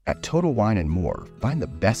At Total Wine & More, find the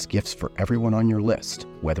best gifts for everyone on your list,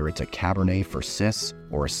 whether it's a Cabernet for sis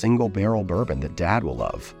or a single-barrel bourbon that Dad will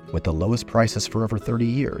love. With the lowest prices for over 30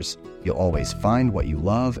 years, you'll always find what you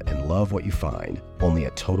love and love what you find. Only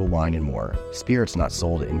at Total Wine & More. Spirits not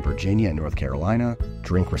sold in Virginia and North Carolina.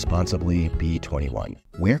 Drink responsibly. Be 21.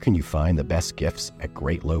 Where can you find the best gifts at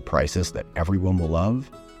great low prices that everyone will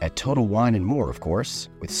love? At Total Wine & More, of course.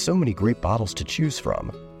 With so many great bottles to choose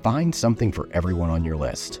from. Find something for everyone on your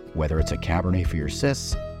list, whether it's a Cabernet for your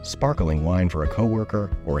sis, sparkling wine for a coworker,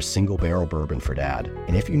 or a single-barrel bourbon for Dad.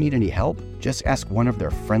 And if you need any help, just ask one of their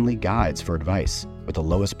friendly guides for advice. With the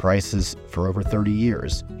lowest prices for over 30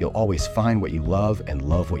 years, you'll always find what you love and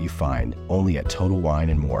love what you find. Only at Total Wine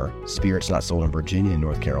 & More. Spirits not sold in Virginia and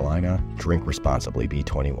North Carolina. Drink responsibly. Be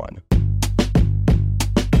 21.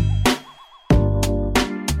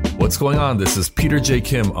 What's going on? This is Peter J.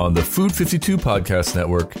 Kim on the Food 52 Podcast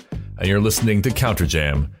Network, and you're listening to Counter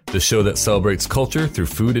Jam, the show that celebrates culture through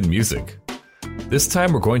food and music. This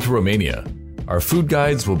time we're going to Romania. Our food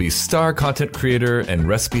guides will be star content creator and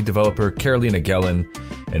recipe developer Carolina Gelen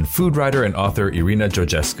and food writer and author Irina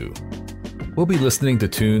Georgescu. We'll be listening to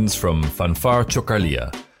tunes from Fanfare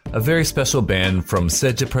Ciocărlia, a very special band from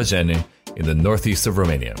Sege Prajene in the northeast of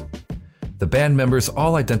Romania. The band members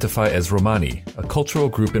all identify as Romani, a cultural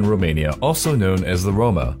group in Romania also known as the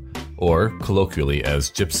Roma, or colloquially as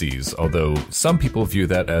Gypsies, although some people view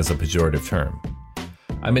that as a pejorative term.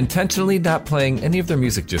 I'm intentionally not playing any of their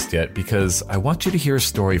music just yet because I want you to hear a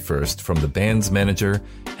story first from the band's manager,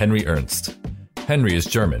 Henry Ernst. Henry is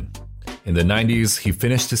German. In the 90s, he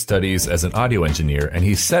finished his studies as an audio engineer and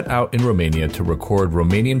he set out in Romania to record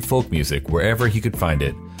Romanian folk music wherever he could find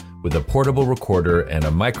it, with a portable recorder and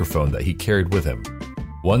a microphone that he carried with him.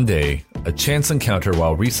 One day, a chance encounter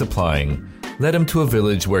while resupplying led him to a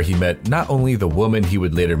village where he met not only the woman he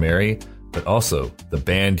would later marry, but also the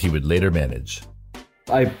band he would later manage.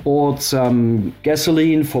 I bought some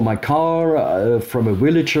gasoline for my car from a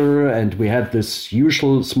villager, and we had this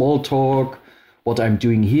usual small talk, what I'm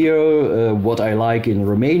doing here, what I like in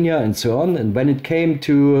Romania, and so on. And when it came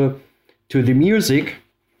to the music,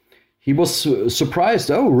 he was surprised.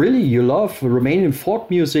 Oh, really? You love Romanian folk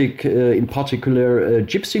music, in particular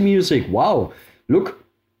gypsy music? Wow. Look,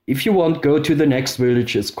 if you want, go to the next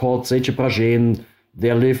village. It's called Sege Prajene.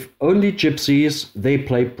 There live only gypsies. They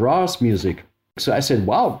play brass music. So I said,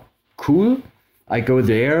 wow, cool. I go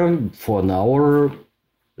there for an hour.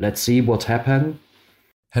 Let's see what happened.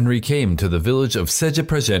 Henry came to the village of Sege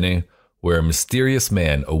Prajene, where a mysterious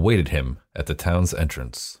man awaited him at the town's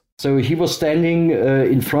entrance. So he was standing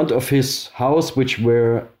in front of his house, which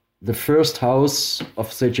were the first house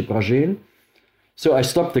of Sege Prajene. So I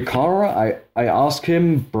stopped the car. I asked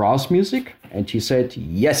him, brass music? And he said,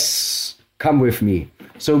 yes, come with me.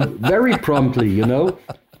 So very promptly,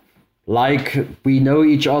 like we know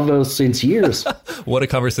each other since years. What a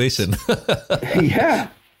conversation. Yeah,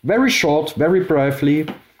 very short, very briefly.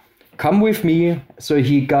 Come with me. So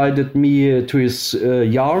he guided me to his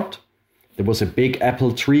yard. There was a big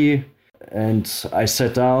apple tree, and I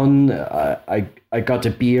sat down. I got a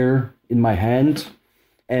beer in my hand,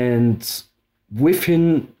 and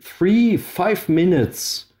within 3-5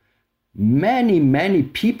 minutes, many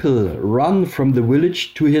people run from the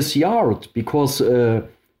village to his yard because the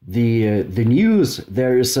news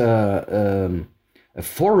there is a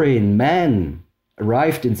foreign man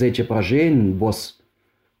arrived in Sege Prajene was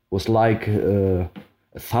like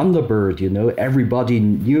a thunderbird, everybody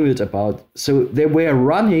knew it about. So they were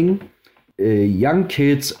running, young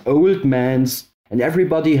kids, old men, and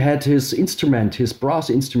everybody had his instrument, his brass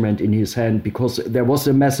instrument in his hand, because there was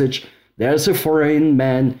a message, there's a foreign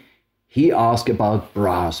man, he asked about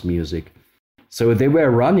brass music. So they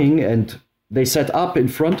were running and they set up in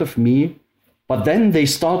front of me, but then they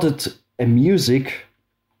started a music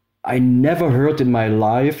I never heard in my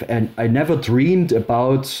life, and I never dreamed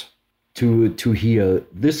about to hear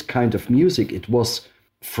this kind of music. It was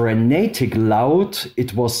frenetic loud.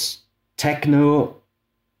 It was techno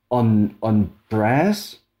on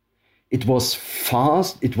brass. It was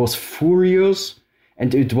fast. It was furious,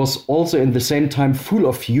 and it was also in the same time full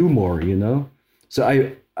of humor. So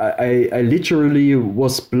I literally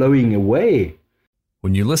was blowing away.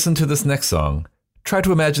 When you listen to this next song, try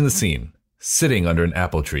to imagine the scene: sitting under an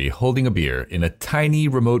apple tree, holding a beer in a tiny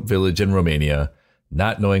remote village in Romania,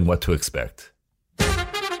 not knowing what to expect.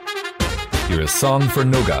 Here is Song for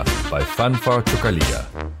Noga by Fanfare Ciocărlia.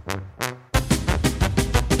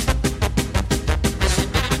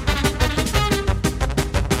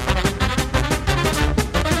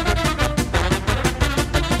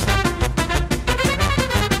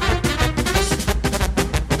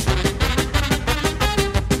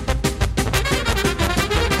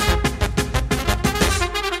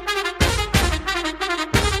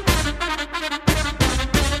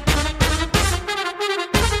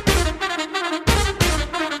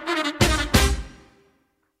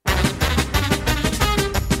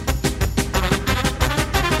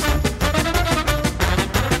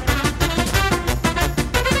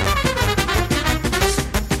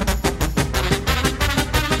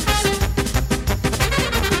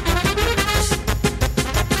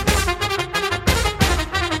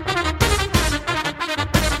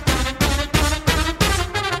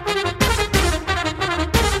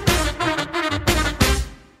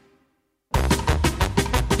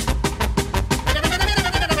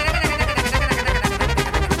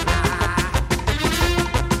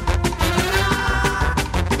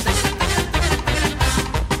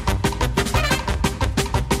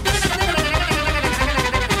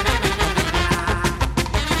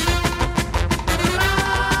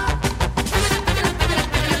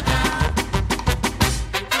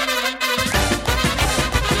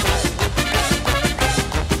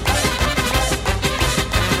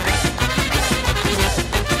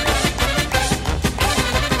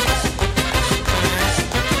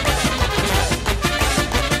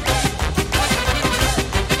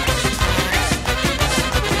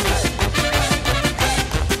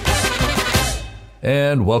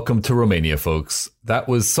 And welcome to Romania, folks. That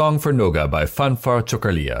was Song for Noga by Fanfare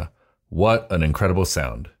Ciocărlia. What an incredible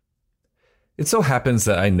sound. It so happens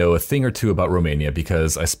that I know a thing or two about Romania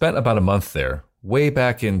because I spent about a month there, way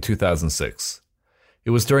back in 2006. It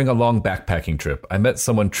was during a long backpacking trip. I met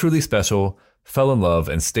someone truly special, fell in love,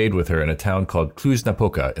 and stayed with her in a town called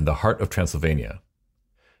Cluj-Napoca in the heart of Transylvania.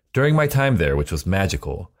 During my time there, which was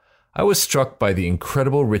magical, I was struck by the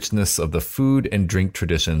incredible richness of the food and drink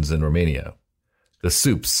traditions in Romania. The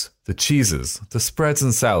soups, the cheeses, the spreads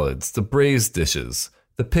and salads, the braised dishes,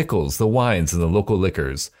 the pickles, the wines, and the local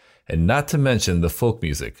liquors, and not to mention the folk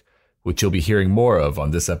music, which you'll be hearing more of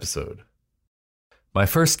on this episode. My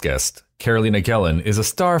first guest, Carolina Gelen, is a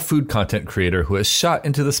star food content creator who has shot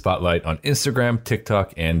into the spotlight on Instagram,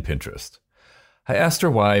 TikTok, and Pinterest. I asked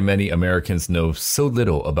her why many Americans know so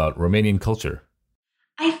little about Romanian culture.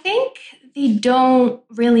 I think they don't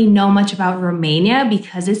really know much about Romania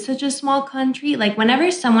because it's such a small country. Like whenever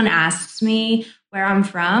someone asks me where I'm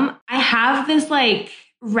from, I have this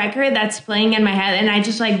record that's playing in my head and I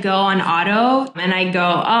just go on auto and I go,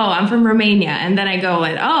 oh, I'm from Romania. And then I go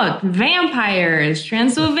vampires,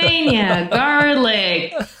 Transylvania,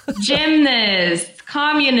 garlic, gymnasts,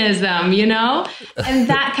 communism, and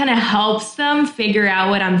that kind of helps them figure out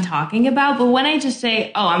what I'm talking about. But when I just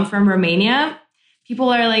say, oh, I'm from Romania, people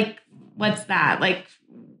are like, what's that?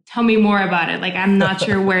 Tell me more about it. I'm not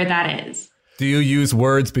sure where that is. Do you use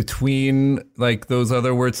words between those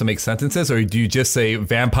other words to make sentences, or do you just say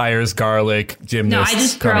vampires, garlic, gymnasts? No, I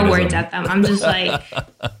just throw words at them. I'm just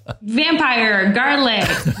vampire, garlic,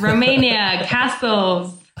 Romania,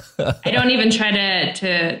 castles. I don't even try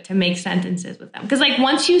to make sentences with them. Because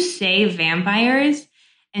once you say vampires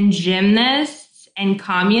and gymnasts and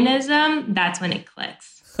communism, that's when it clicks.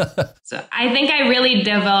 So I think I really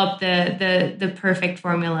developed the perfect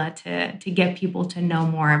formula to get people to know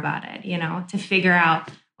more about it, to figure out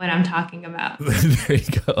what I'm talking about. There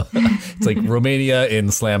you go. It's like Romania in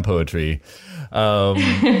slam poetry. What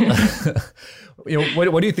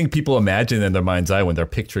do you think people imagine in their mind's eye when they're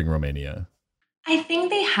picturing Romania? I think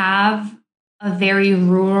they have a very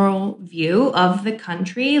rural view of the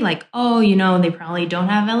country. They probably don't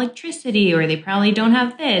have electricity or they probably don't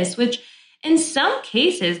have this, which in some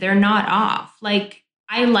cases, they're not off.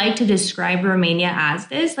 I like to describe Romania as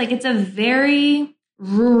this. It's a very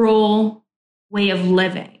rural way of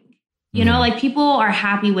living. People are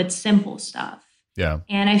happy with simple stuff. Yeah.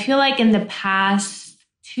 And I feel in the past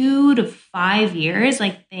 2 to 5 years,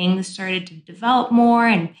 things started to develop more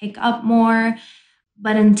and pick up more.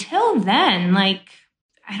 But until then, I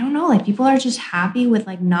don't know, people are just happy with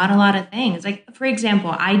not a lot of things. For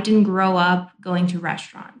example, I didn't grow up going to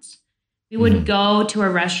restaurants. We would go to a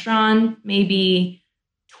restaurant maybe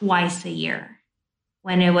twice a year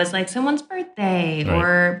when it was someone's birthday,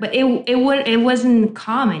 right. But it wasn't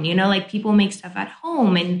common, people make stuff at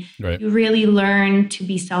home and right. You really learn to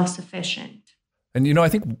be self-sufficient. And, I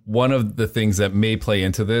think one of the things that may play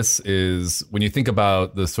into this is when you think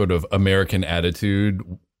about the sort of American attitude,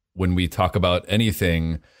 when we talk about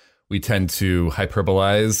anything, we tend to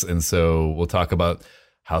hyperbolize. And so we'll talk about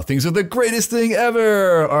how things are the greatest thing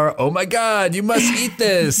ever, or, oh my God, you must eat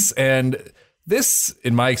this. And this,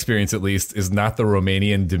 in my experience at least, is not the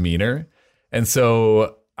Romanian demeanor. And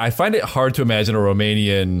so I find it hard to imagine a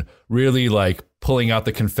Romanian really pulling out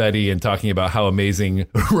the confetti and talking about how amazing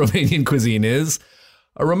Romanian cuisine is.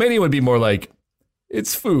 A Romanian would be more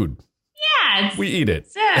it's food. Yeah. We eat it.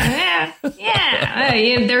 Yeah.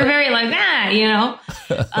 They're very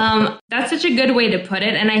that's such a good way to put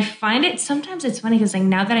it. And I find it, sometimes it's funny because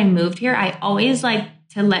now that I moved here, I always like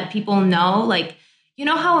to let people know,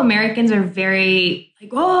 how Americans are very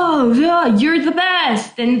oh, yeah, you're the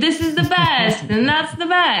best. And this is the best. And that's the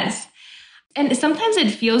best. And sometimes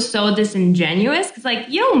it feels so disingenuous because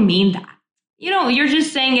you don't mean that. You're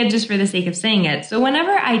just saying it just for the sake of saying it. So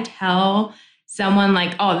whenever I tell someone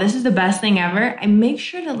oh, this is the best thing ever, I make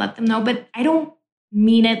sure to let them know, but I don't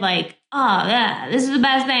mean it oh, yeah, this is the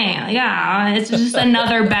best thing. It's just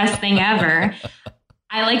another best thing ever.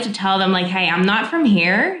 I like to tell them hey, I'm not from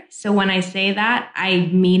here. So when I say that, I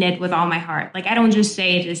mean it with all my heart. I don't just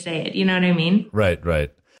say it to say it. You know what I mean?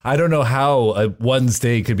 Right. I don't know how one's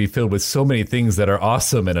day could be filled with so many things that are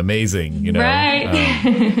awesome and amazing,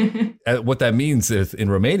 Right. What that means in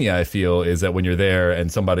Romania, I feel, is that when you're there and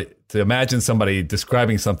to imagine somebody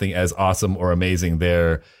describing something as awesome or amazing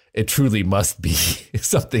there, it truly must be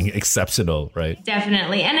something exceptional, right?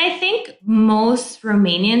 Definitely. And I think most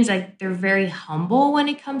Romanians, they're very humble when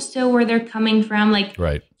it comes to where they're coming from.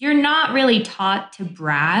 Right. You're not really taught to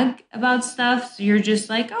brag about stuff. So you're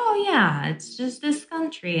just oh, yeah, it's just this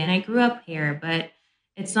country and I grew up here. But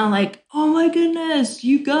It's not like, oh my goodness,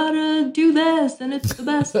 you gotta do this and it's the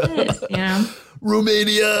best this, you know?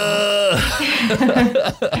 Romania!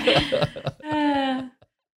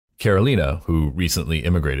 Carolina, who recently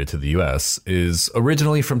immigrated to the U.S., is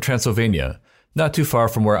originally from Transylvania, not too far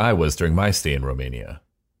from where I was during my stay in Romania.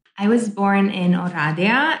 I was born in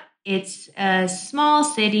Oradea. It's a small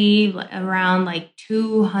city, around like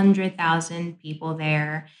 200,000 people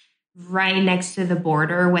there, right next to the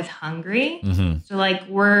border with Hungary. Mm-hmm. So like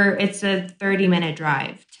it's a 30-minute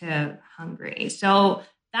drive to Hungary. So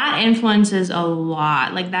that influences a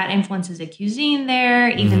lot. Like that influences the cuisine there,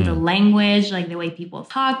 even the language, like the way people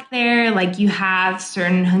talk there. Like you have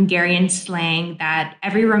certain Hungarian slang that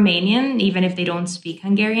every Romanian, even if they don't speak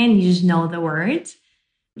Hungarian, you just know the words.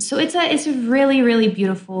 So it's a really, really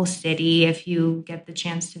beautiful city if you get the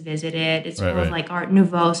chance to visit it. It's full of like Art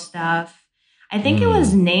Nouveau stuff. I think it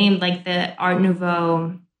was named like the Art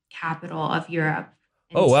Nouveau capital of Europe.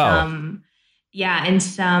 Oh, wow. In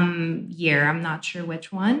some year. I'm not sure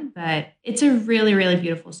which one, but it's a really, really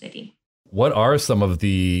beautiful city. What are some of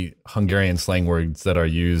the Hungarian slang words that are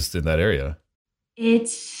used in that area?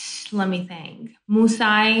 Let me think.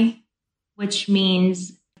 Musai, which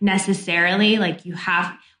means necessarily, like you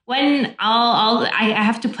have, I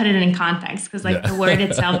have to put it in context because like the word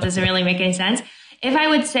itself doesn't really make any sense. If I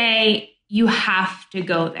would say you have to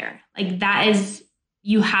go there, like that is,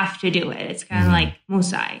 you have to do it. It's kind of like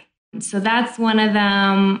musai. So that's one of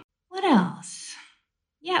them. What else?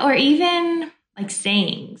 Yeah, or even like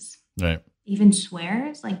sayings. Right. Even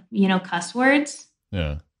swears, like, cuss words.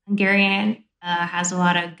 Yeah. Hungarian has a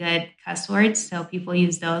lot of good cuss words, so people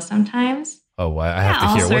use those sometimes. Oh, wow. I have to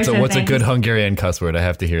hear. What's a good Hungarian cuss word? I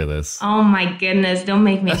have to hear this. Oh, my goodness. Don't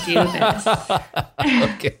make me do this.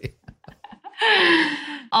 Okay.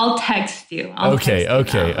 I'll text you. Okay.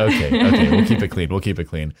 We'll keep it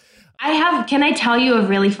clean. Can I tell you a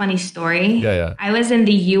really funny story? Yeah. I was in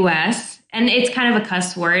the US, and it's kind of a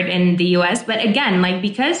cuss word in the US. But again, like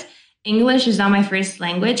because English is not my first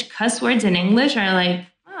language, cuss words in English are like,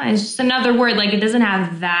 it's just another word. Like it doesn't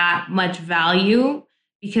have that much value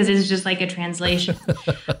because it's just like a translation.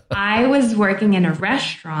 I was working in a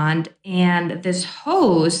restaurant and this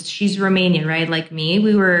host, she's Romanian, right? Like me.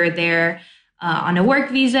 We were there on a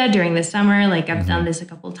work visa during the summer. Like I've done this a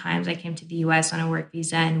couple of times. I came to the US on a work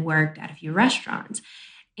visa and worked at a few restaurants.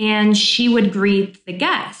 And she would greet the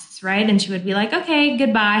guests, right? And she would be like, okay,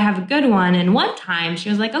 goodbye, have a good one. And one time she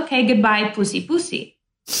was like, okay, goodbye, pussy, pussy.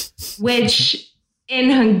 Which in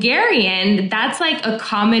Hungarian, that's like a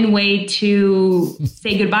common way to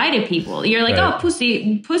say goodbye to people. You're like, oh,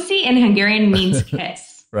 pussy. Pussy in Hungarian means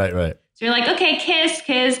kiss. Right. So you're like, okay,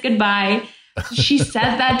 kiss, goodbye. She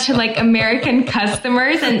said that to like American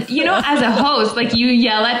customers. And, as a host, like you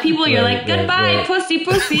yell at people, you're like, goodbye, pussy.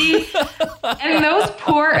 And those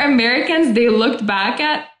poor Americans, they looked back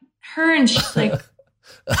at her and she's like,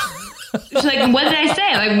 what did I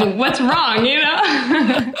say? Like, what's wrong?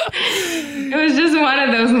 It was just one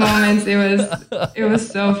of those moments. It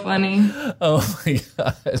was so funny. Oh my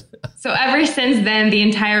God. So ever since then, the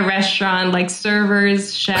entire restaurant, like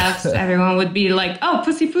servers, chefs, everyone would be like, oh,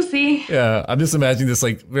 pussy. Yeah. I'm just imagining this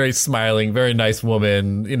like very smiling, very nice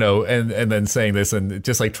woman, and then saying this and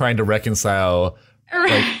just like trying to reconcile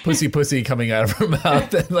like pussy coming out of her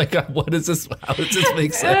mouth. And like, what is this? How does this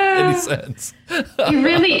make any sense?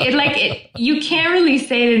 You can't really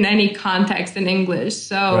say it in any context in English.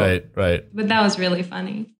 So right. But that was really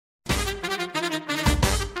funny.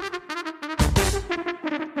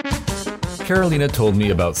 Carolina told me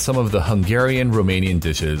about some of the Hungarian Romanian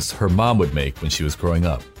dishes her mom would make when she was growing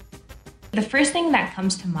up. The first thing that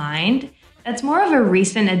comes to mind, that's more of a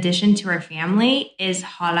recent addition to our family, is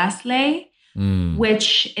halászlé,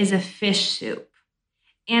 which is a fish soup.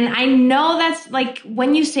 And I know that's like,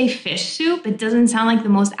 when you say fish soup, it doesn't sound like the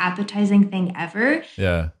most appetizing thing ever.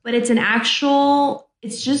 Yeah. But it's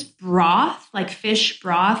just broth, like fish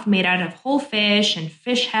broth made out of whole fish and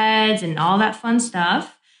fish heads and all that fun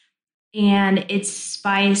stuff. And it's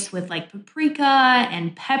spiced with like paprika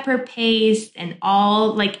and pepper paste and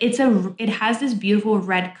all, like it has this beautiful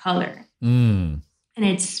red color. And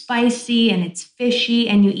it's spicy and it's fishy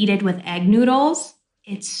and you eat it with egg noodles.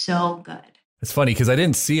 It's so good. It's funny because I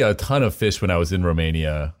didn't see a ton of fish when I was in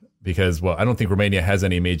Romania because, I don't think Romania has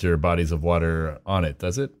any major bodies of water on it,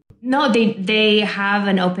 does it? No, they have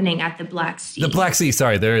an opening at the Black Sea. The Black Sea,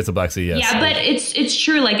 sorry, there is a Black Sea, yes. Yeah, but it's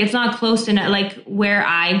true, like it's not close to, like where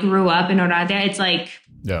I grew up in Oradea, it's like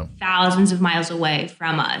thousands of miles away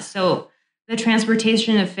from us. So the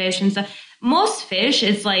transportation of fish and stuff, most fish,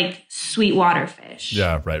 it's like sweetwater fish.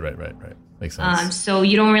 Yeah, right. Makes sense. So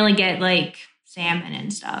you don't really get like salmon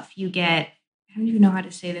and stuff. You get I don't even know how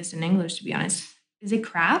to say this in English, to be honest. Is it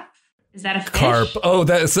crap? Is that a fish? Carp. Oh,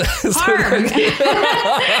 that's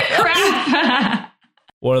crap.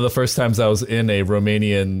 One of the first times I was in a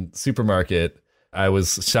Romanian supermarket, I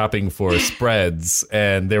was shopping for spreads,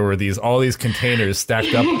 and there were all these containers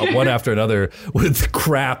stacked up one after another with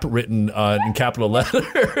crap written in capital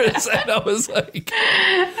letters. And I was like,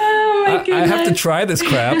 oh my goodness. I have to try this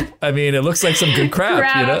crap. I mean, it looks like some good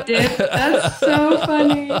crap, you know? Dip. That's so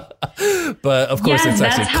funny. But of course, it's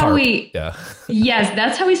actually carp. Yes,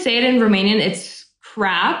 that's how we say it in Romanian. It's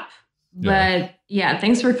crap. But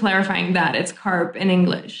thanks for clarifying that. It's carp in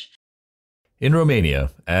English. In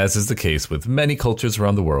Romania, as is the case with many cultures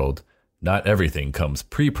around the world, not everything comes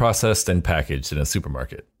pre-processed and packaged in a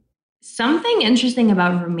supermarket. Something interesting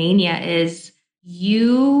about Romania is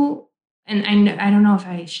and I don't know if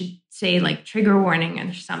I should say like trigger warning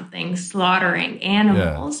or something, slaughtering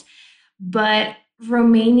animals, but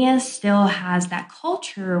Romania still has that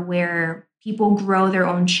culture where people grow their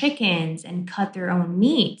own chickens and cut their own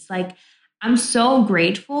meats. Like, I'm so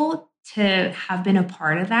grateful to have been a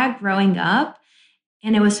part of that growing up.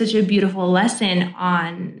 And it was such a beautiful lesson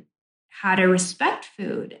on how to respect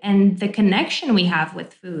food and the connection we have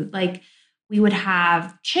with food. Like, we would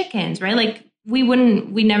have chickens, right? Like,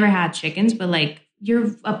 we never had chickens, but like,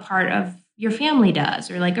 you're a part of your family does,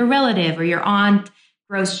 or like a relative or your aunt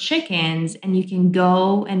grows chickens and you can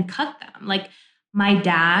go and cut them. Like, my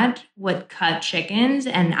dad would cut chickens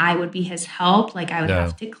and I would be his help. Like, I would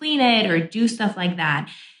have to clean it or do stuff like that.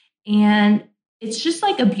 And it's just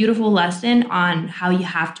like a beautiful lesson on how you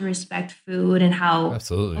have to respect food and how,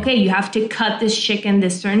 okay, you have to cut this chicken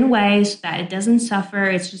this certain way so that it doesn't suffer.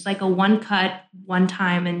 It's just like a one cut, one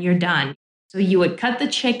time, and you're done. So you would cut the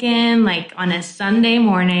chicken like on a Sunday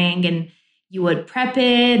morning, and you would prep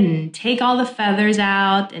it and take all the feathers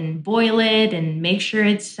out and boil it and make sure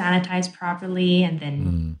it's sanitized properly, and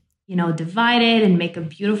then, divide it and make a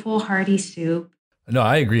beautiful hearty soup. No,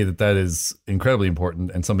 I agree that is incredibly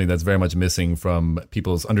important and something that's very much missing from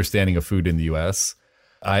people's understanding of food in the U.S.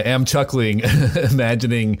 I am chuckling,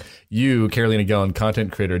 imagining you, Carolina Gelen,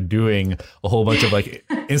 content creator, doing a whole bunch of like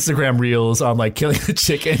Instagram reels on like killing the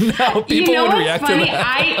chicken. How people would react to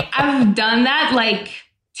that. I've done that like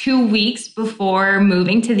 2 weeks before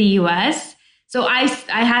moving to the U.S. So I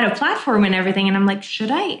had a platform and everything, and I'm like, should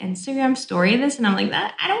I Instagram story this? And I'm like,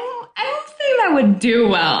 I don't think that would do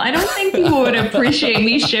well. I don't think people would appreciate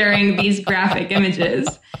me sharing these graphic images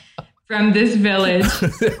from this village.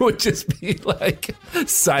 There would just be like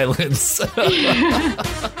silence.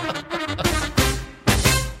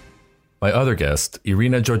 My other guest,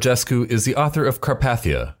 Irina Georgescu, is the author of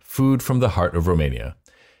Carpathia, Food from the Heart of Romania.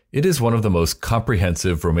 It is one of the most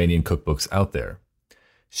comprehensive Romanian cookbooks out there.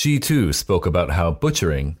 She, too, spoke about how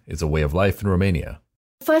butchering is a way of life in Romania.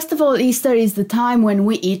 First of all, Easter is the time when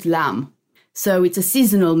we eat lamb. So it's a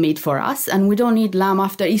seasonal meat for us, and we don't eat lamb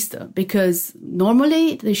after Easter because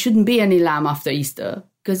normally there shouldn't be any lamb after Easter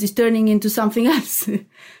because it's turning into something else,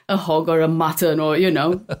 a hog or a mutton or,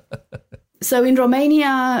 So in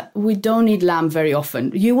Romania, we don't eat lamb very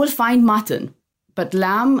often. You will find mutton, but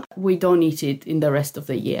lamb, we don't eat it in the rest of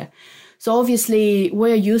the year. So obviously,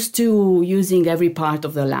 we're used to using every part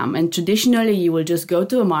of the lamb. And traditionally, you will just go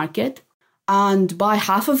to a market and buy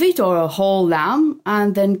half of it or a whole lamb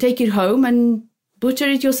and then take it home and butcher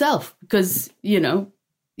it yourself. Because,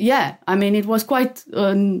 it was quite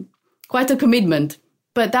a commitment.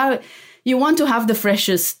 But you want to have the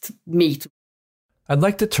freshest meat. I'd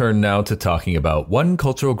like to turn now to talking about one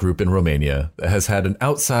cultural group in Romania that has had an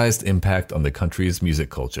outsized impact on the country's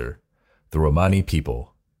music culture, the Romani people.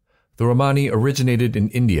 The Romani originated in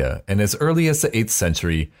India, and as early as the 8th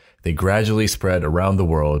century, they gradually spread around the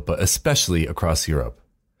world, but especially across Europe.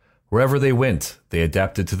 Wherever they went, they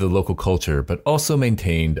adapted to the local culture, but also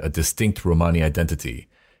maintained a distinct Romani identity,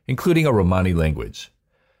 including a Romani language.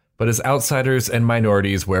 But as outsiders and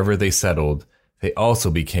minorities wherever they settled, they also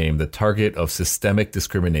became the target of systemic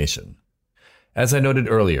discrimination. As I noted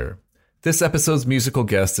earlier, this episode's musical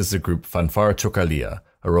guest is the group Fanfare Ciocărlia,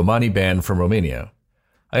 a Romani band from Romania.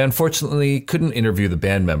 I unfortunately couldn't interview the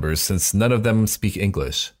band members since none of them speak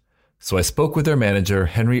English, so I spoke with their manager,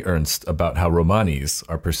 Henry Ernst, about how Romanis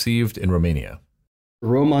are perceived in Romania.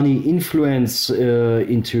 Romani influence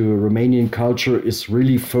into Romanian culture is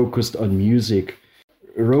really focused on music.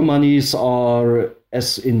 Romanis are,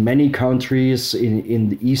 as in many countries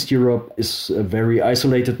in East Europe, is a very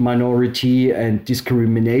isolated minority, and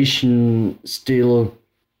discrimination still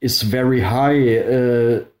is very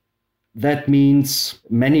high. That means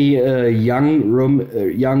many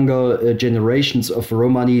younger generations of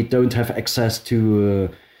Romani don't have access to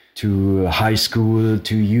to high school,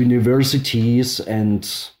 to universities, and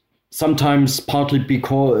sometimes partly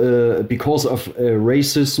because of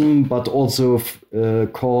racism, but also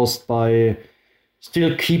caused by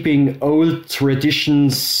still keeping old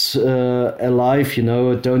traditions alive,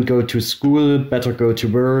 don't go to school, better go to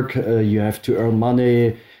work, you have to earn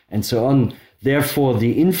money, and so on. Therefore,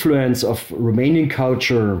 the influence of Romanian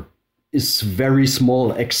culture is very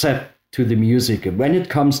small, except to the music. When it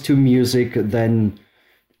comes to music, then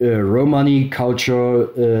Romani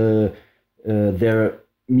culture, their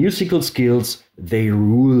musical skills, they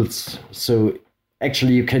rules. So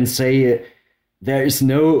actually you can say there is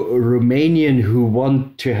no Romanian who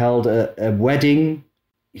want to hold a wedding.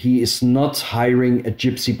 He is not hiring a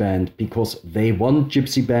gypsy band because they want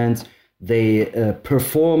gypsy bands. They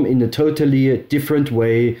perform in a totally different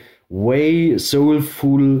way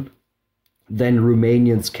soulful than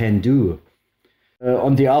Romanians can do.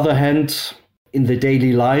 On the other hand, in the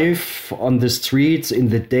daily life, on the streets, in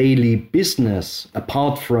the daily business,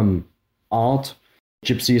 apart from art,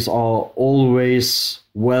 gypsies are always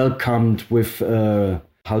welcomed with,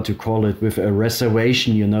 with a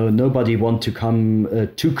reservation, Nobody want to come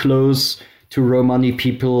too close to Romani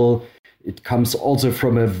people. It comes also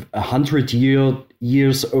from a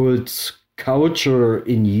 100-years old culture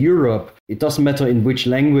in Europe. It doesn't matter in which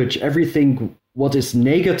language. Everything what is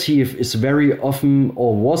negative is very often,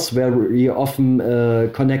 or was very often,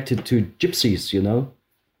 connected to gypsies,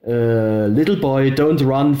 Little boy, don't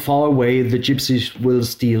run far away, the gypsies will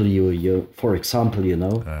steal you, for example,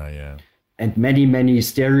 Yeah. And many, many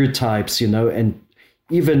stereotypes, and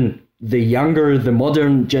even the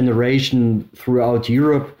modern generation throughout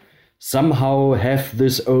Europe somehow have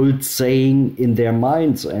this old saying in their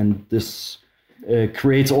minds, and this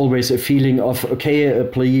creates always a feeling of, okay,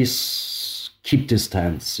 please keep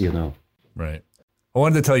distance, Right. I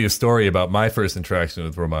wanted to tell you a story about my first interaction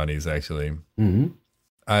with Romanis, actually. Mm-hmm.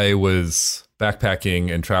 I was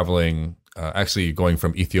backpacking and traveling, actually going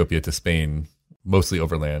from Ethiopia to Spain, mostly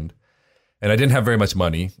overland. And I didn't have very much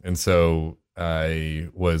money. And so I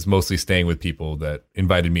was mostly staying with people that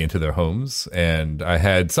invited me into their homes. And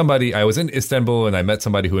I was in Istanbul and I met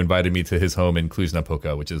somebody who invited me to his home in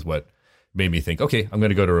Cluj-Napoca, which is what made me think, okay, I'm going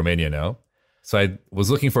to go to Romania now. So I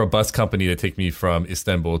was looking for a bus company to take me from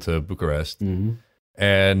Istanbul to Bucharest. Mm-hmm.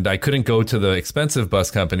 And I couldn't go to the expensive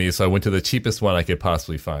bus company, so I went to the cheapest one I could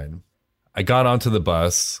possibly find. I got onto the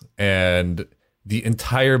bus, and the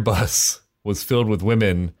entire bus was filled with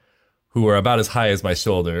women who were about as high as my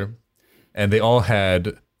shoulder, and they all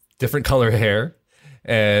had different color hair.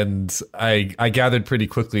 And I gathered pretty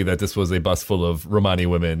quickly that this was a bus full of Romani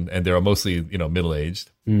women, and they were mostly,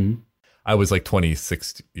 middle-aged. Mm-hmm. I was like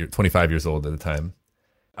 25 years old at the time.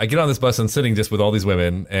 I get on this bus and sitting just with all these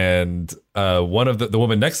women, and one of the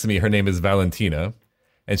woman next to me, her name is Valentina,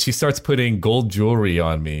 and she starts putting gold jewelry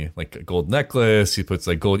on me, like a gold necklace. She puts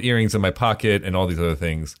like gold earrings in my pocket and all these other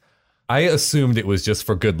things. I assumed it was just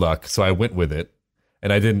for good luck, so I went with it,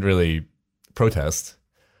 and I didn't really protest.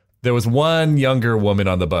 There was one younger woman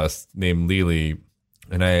on the bus named Lily,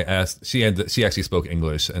 and I asked, she actually spoke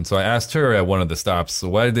English, and so I asked her at one of the stops, so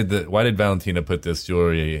why did Valentina put this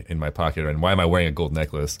jewelry in my pocket, and why am I wearing a gold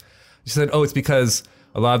necklace? She said, oh, it's because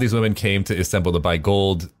a lot of these women came to Istanbul to buy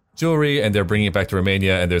gold jewelry, and they're bringing it back to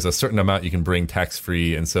Romania, and there's a certain amount you can bring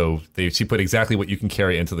tax-free, and so she put exactly what you can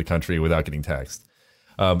carry into the country without getting taxed.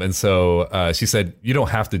 And so she said, you don't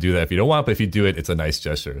have to do that if you don't want, but if you do it, it's a nice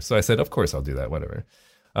gesture. So I said, of course I'll do that, whatever.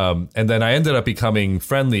 And then I ended up becoming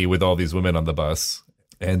friendly with all these women on the bus.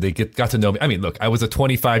 And they got to know me. I mean, look, I was a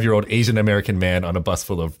 25-year-old Asian American man on a bus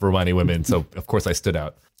full of Romani women. So, of course, I stood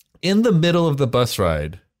out. In the middle of the bus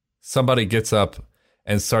ride, somebody gets up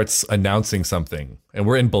and starts announcing something. And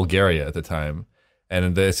we're in Bulgaria at the time.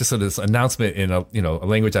 And it's just this announcement in a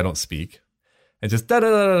language I don't speak. And just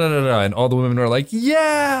da-da-da-da-da-da. And all the women are like,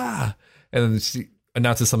 yeah. And then she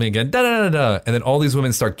announces something again, da-da-da-da. And then all these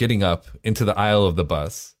women start getting up into the aisle of the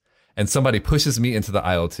bus. And somebody pushes me into the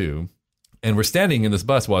aisle too. And we're standing in this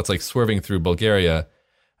bus while it's like swerving through Bulgaria.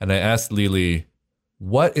 And I asked Lily,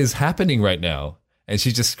 what is happening right now? And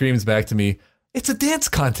she just screams back to me, it's a dance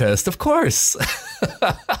contest, of course.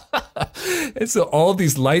 And so all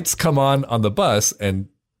these lights come on the bus. And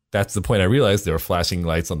that's the point I realized there were flashing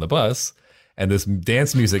lights on the bus. And this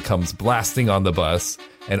dance music comes blasting on the bus.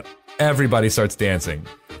 And everybody starts dancing.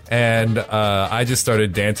 And I just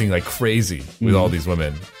started dancing like crazy with all these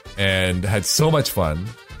women. And had so much fun.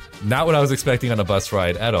 Not what I was expecting on a bus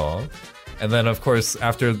ride at all. And then, of course,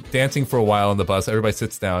 after dancing for a while on the bus, everybody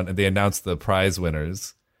sits down and they announce the prize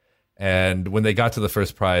winners. And when they got to the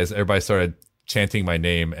first prize, everybody started chanting my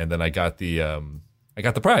name. And then I got the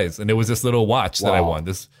prize. And it was this little watch that I won.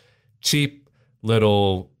 cheap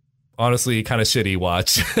little, honestly, kind of shitty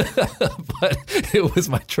watch. But it was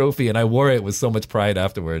my trophy, and I wore it with so much pride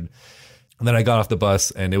afterward. And then I got off the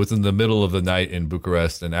bus, and it was in the middle of the night in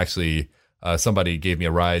Bucharest, and actually somebody gave me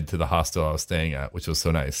a ride to the hostel I was staying at, which was so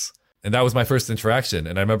nice. And that was my first interaction.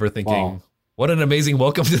 And I remember thinking, wow, what an amazing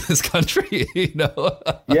welcome to this country, you know?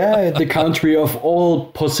 Yeah, the country of all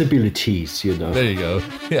possibilities, you know. There you go.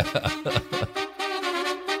 Yeah.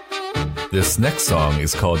 This next song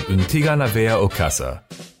is called Untiga Navea o Casa,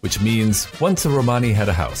 which means once a Romani had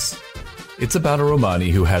a house. It's about a Romani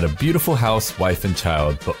who had a beautiful house, wife, and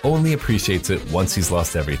child, but only appreciates it once he's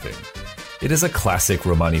lost everything. It is a classic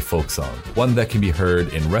Romani folk song, one that can be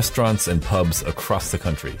heard in restaurants and pubs across the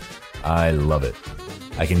country. I love it.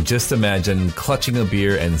 I can just imagine clutching a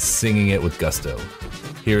beer and singing it with gusto.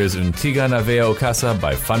 Here is Untiga Navea o Casa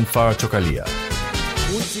by Fanfare Ciocărlia.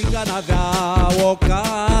 Untiga n-avea o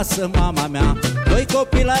casă, mama mea, doi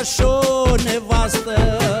copilași și o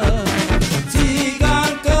nevastă.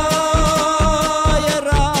 Țigancă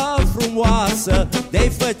era frumoasă, de-i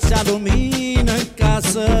făcea lumină în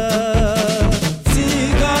casă.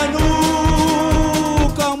 Țiganul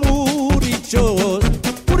ca muricios,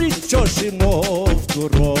 muricios și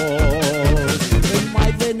mofturos. Când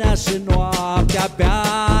mai venea și noaptea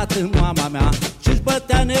beat în mama mea, și-și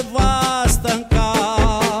bătea nevastă în cap.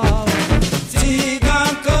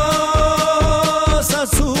 Țigancă s-a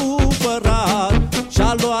supărat,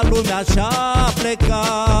 și-a luat lumea și-a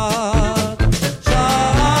plecat. Și-a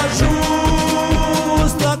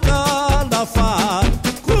ajuns la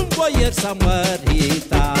calafat, cum boier s-a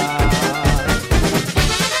măritat.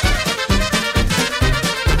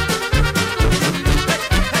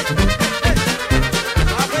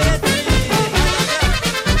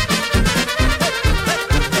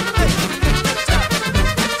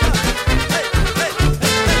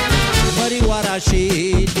 Și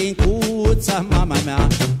din cuța mama mea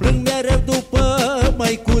plâng mereu după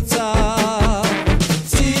măicuța.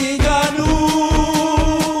 Țiganul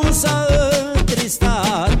s-a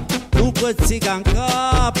întristat după țiganca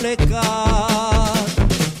a plecat.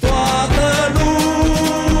 Toată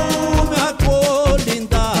lumea a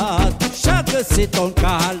colindat și-a găsit-o în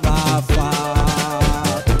calafat.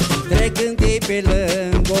 Trecând-i pe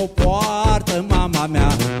lângă o poartă mama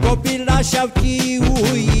mea, copilași au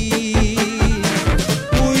chiuit.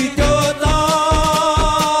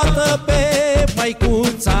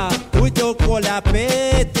 Uite-o colea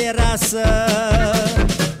pe terasă,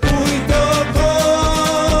 uite-o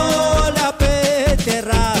colea pe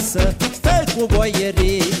terasă, stă cu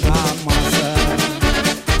boierii la masă.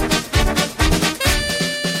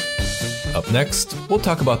 Up next, we'll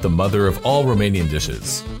talk about the mother of all Romanian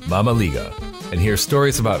dishes, Mamaliga, and hear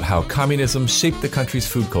stories about how communism shaped the country's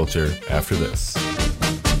food culture after this.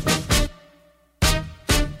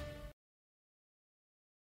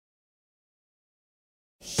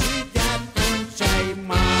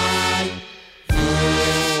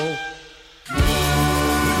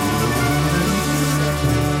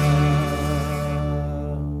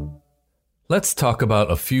 Let's talk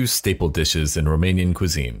about a few staple dishes in Romanian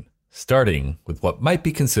cuisine, starting with what might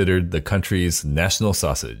be considered the country's national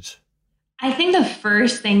sausage. I think the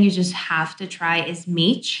first thing you just have to try is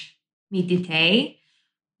mici, mitite,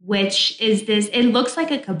 which is this, it looks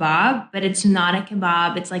like a kebab, but it's not a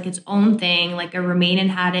kebab. It's like its own thing, like a Romanian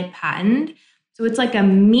had it patented. So it's like a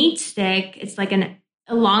meat stick. It's like an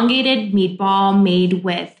elongated meatball made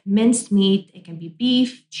with minced meat. It can be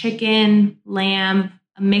beef, chicken, lamb.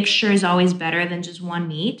 A mixture is always better than just one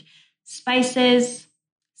meat. Spices,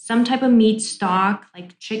 some type of meat stock,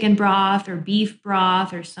 like chicken broth or beef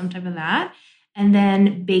broth or some type of that, and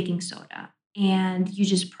then baking soda. And you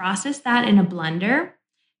just process that in a blender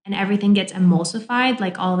and everything gets emulsified,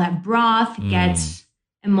 like all that broth gets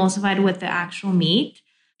emulsified with the actual meat.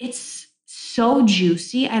 It's so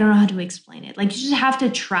juicy. I don't know how to explain it. Like, you just have to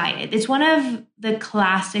try it. It's one of the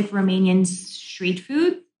classic Romanian street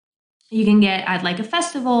food you can get at like a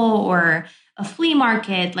festival or a flea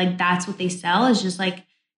market. Like, that's what they sell. It's just like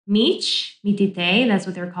mici, mitite, that's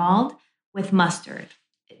what they're called, with mustard.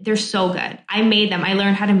 They're so good. I made them. I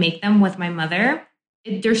learned how to make them with my mother.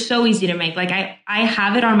 They're so easy to make. Like, I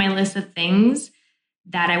have it on my list of things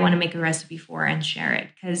that I want to make a recipe for and share it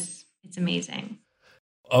because it's amazing.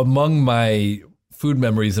 Among my food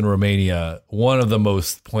memories in Romania, one of the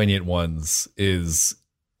most poignant ones is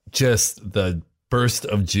just the burst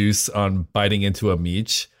of juice on biting into a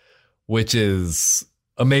mici, which is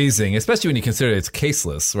amazing, especially when you consider it's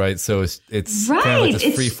caseless, right? So it's right. kind of like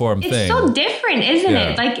this free-form thing. It's so different, isn't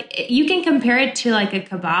it? Like, you can compare it to like a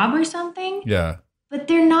kebab or something. Yeah. But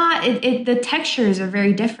they're not, the textures are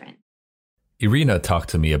very different. Irina talked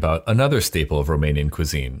to me about another staple of Romanian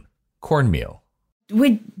cuisine, cornmeal.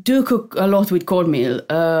 We do cook a lot with cornmeal,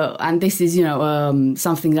 and this is,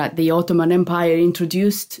 something that the Ottoman Empire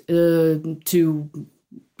introduced to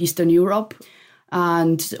Eastern Europe.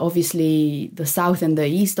 And obviously the south and the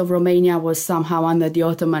east of Romania was somehow under the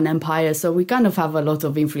Ottoman Empire. So we kind of have a lot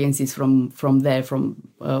of influences from there, from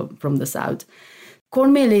the south.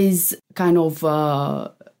 Cornmeal is kind of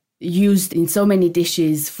used in so many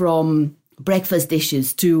dishes, from breakfast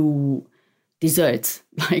dishes to desserts.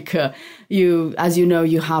 Like you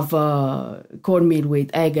have cornmeal with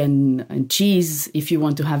egg and cheese if you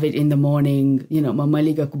want to have it in the morning.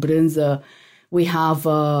 Mamaliga cu brânză. We have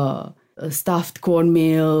stuffed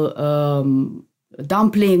cornmeal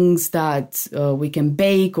dumplings that we can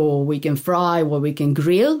bake, or we can fry, or we can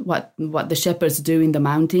grill. What the shepherds do in the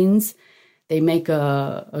mountains, they make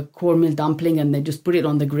a cornmeal dumpling and they just put it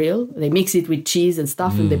on the grill. They mix it with cheese and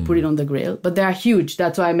stuff and they put it on the grill. But they are huge.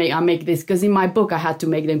 That's why I make this, because in my book I had to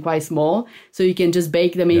make them quite small, so you can just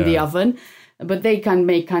bake them in the oven. But they can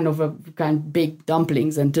make kind of big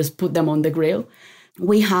dumplings and just put them on the grill.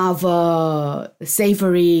 We have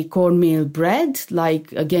savory cornmeal bread,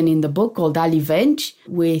 like again in the book, called alivenci,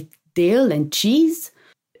 with dill and cheese.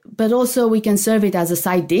 But also we can serve it as a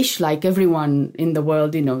side dish, like everyone in the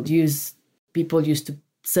world, people used to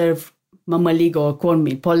serve mamaliga or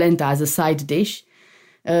cornmeal, polenta, as a side dish,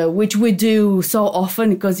 which we do so often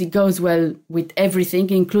because it goes well with everything,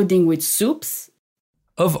 including with soups.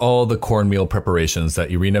 Of all the cornmeal preparations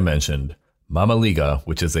that Irina mentioned, mamaliga,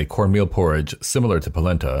 which is a cornmeal porridge similar to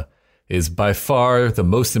polenta, is by far the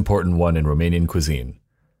most important one in Romanian cuisine.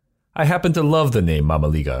 I happen to love the name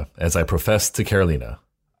mamaliga, as I profess to Carolina.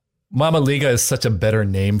 Mamaliga is such a better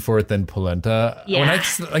name for it than polenta. Yeah.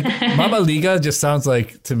 Mamaliga just sounds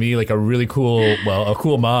like, to me, like a really cool, a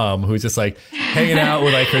cool mom who's just like hanging out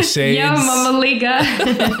with like her shades. Yeah, Mamaliga.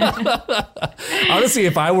 Honestly,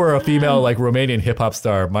 if I were a female like Romanian hip hop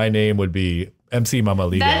star, my name would be MC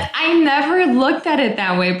Mamaliga. I never looked at it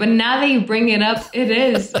that way, but now that you bring it up,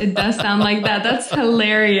 it does sound like that. That's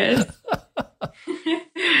hilarious.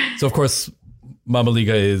 So of course,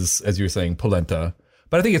 Mamaliga is, as you were saying, polenta.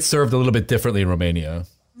 But I think it's served a little bit differently in Romania.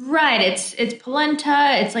 Right. It's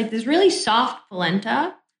polenta. It's like this really soft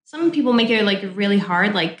polenta. Some people make it like really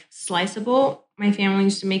hard, like sliceable. My family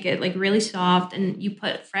used to make it like really soft, and you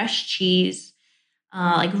put fresh cheese,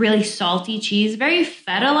 like really salty cheese, very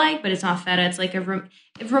feta-like, but it's not feta. It's like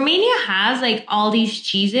if Romania has like all these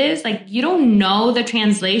cheeses, like you don't know the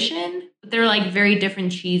translation, but they're like very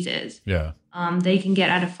different cheeses. Yeah. They can get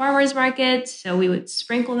out of farmers markets. So we would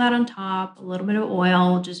sprinkle that on top, a little bit of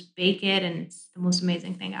oil, just bake it. And it's the most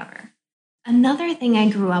amazing thing ever. Another thing I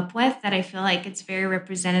grew up with that I feel like it's very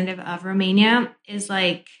representative of Romania is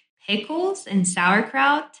like pickles and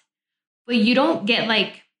sauerkraut. But you don't get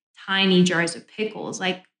like tiny jars of pickles.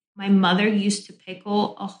 Like my mother used to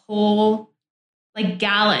pickle a whole, like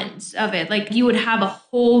gallons of it. Like you would have a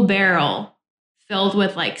whole barrel filled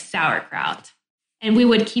with like sauerkraut. And we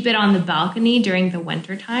would keep it on the balcony during the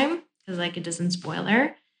winter time because like it doesn't spoil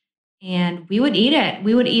there. And we would eat it.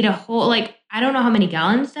 We would eat a whole, like, I don't know how many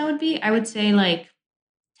gallons that would be. I would say like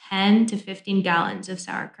 10 to 15 gallons of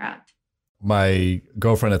sauerkraut. My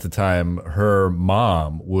girlfriend at the time, her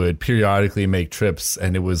mom would periodically make trips,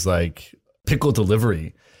 and it was like pickle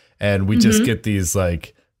delivery. And we just get these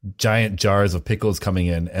like giant jars of pickles coming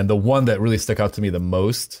in. And the one that really stuck out to me the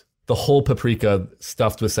most, the whole paprika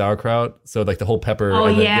stuffed with sauerkraut. So like the whole pepper. Oh,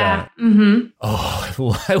 and then, yeah. Mm-hmm.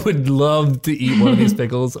 Oh, I would love to eat one of these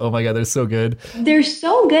pickles. Oh my God, they're so good. They're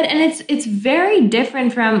so good. And it's very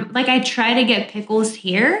different from, like I try to get pickles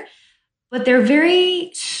here, but they're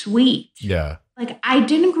very sweet. Yeah. Like I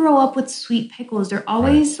didn't grow up with sweet pickles. They're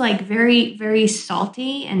always like very, very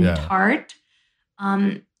salty and tart.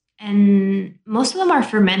 And most of them are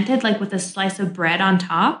fermented, like with a slice of bread on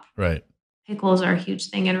top. Right. Pickles are a huge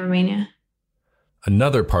thing in Romania.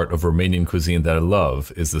 Another part of Romanian cuisine that I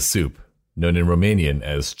love is the soup, known in Romanian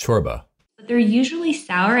as ciorba. But they're usually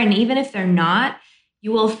sour, and even if they're not,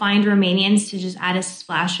 you will find Romanians to just add a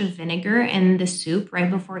splash of vinegar in the soup right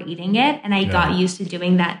before eating it. And I got used to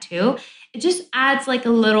doing that too. It just adds like a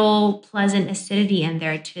little pleasant acidity in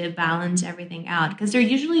there to balance everything out because they're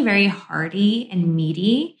usually very hearty and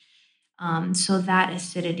meaty. So that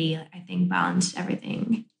acidity, I think, balanced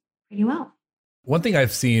everything pretty well. One thing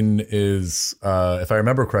I've seen is, if I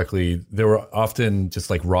remember correctly, there were often just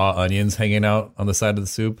like raw onions hanging out on the side of the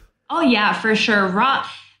soup. Oh, yeah, for sure.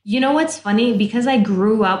 You know what's funny? Because I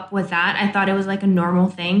grew up with that, I thought it was like a normal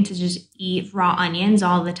thing to just eat raw onions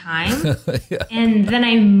all the time. Yeah. And then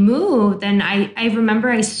I moved and I remember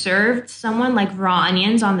I served someone like raw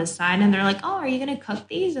onions on the side and they're like, oh, are you going to cook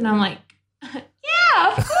these? And I'm like, yeah,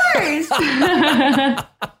 of course.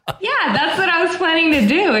 Yeah, that's what I was planning to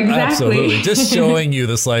do. Exactly. Absolutely. Just showing you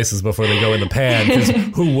the slices before they go in the pan, because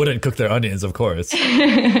who wouldn't cook their onions, of course.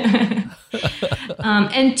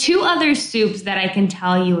 And two other soups that I can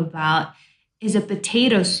tell you about is a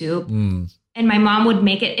potato soup. And my mom would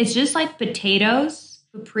make it. It's just like potatoes,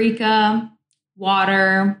 paprika,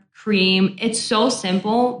 water, cream. It's so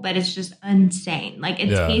simple, but it's just insane. Like it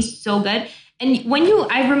tastes so good. And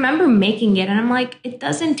I remember making it and I'm like, it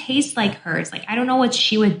doesn't taste like hers. Like, I don't know what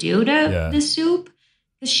she would do to the soup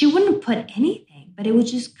because she wouldn't put anything, but it would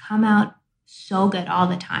just come out so good all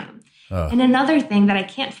the time. And another thing that I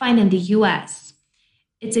can't find in the US,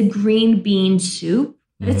 it's a green bean soup,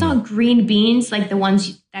 but it's not green beans like the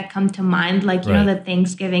ones that come to mind, like, you know, the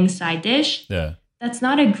Thanksgiving side dish. Yeah. That's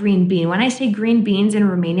not a green bean. When I say green beans in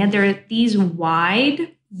Romania, they're these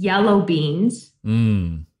wide yellow beans.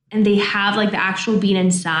 And they have like the actual bean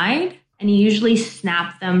inside and you usually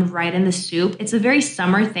snap them right in the soup. It's a very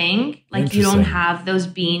summer thing. Like you don't have those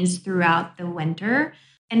beans throughout the winter.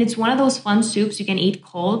 And it's one of those fun soups you can eat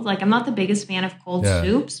cold. Like I'm not the biggest fan of cold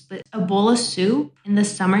soups, but a bowl of soup in the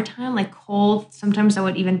summertime, like cold, sometimes I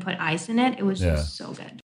would even put ice in it. It was just so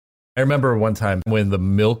good. I remember one time when the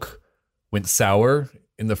milk went sour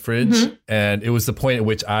in the fridge and it was the point at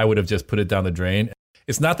which I would have just put it down the drain.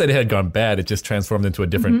 It's not that it had gone bad. It just transformed into a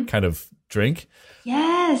different kind of drink.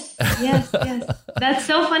 Yes. That's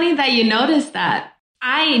so funny that you noticed that.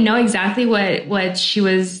 I know exactly what she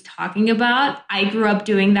was talking about. I grew up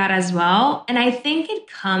doing that as well. And I think it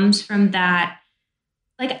comes from that.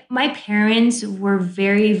 Like my parents were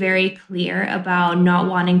very, very clear about not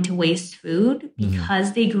wanting to waste food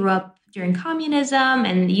because they grew up during communism.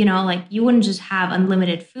 And, you know, like you wouldn't just have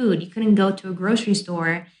unlimited food. You couldn't go to a grocery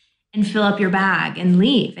store and fill up your bag and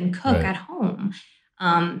leave and cook at home.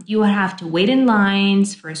 You would have to wait in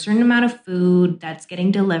lines for a certain amount of food that's getting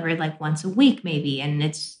delivered like once a week maybe. And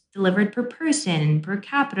it's delivered per person, per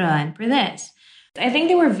capita, and per this. I think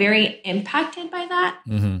they were very impacted by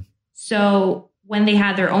that. So when they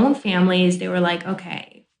had their own families, they were like,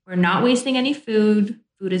 okay, we're not wasting any food.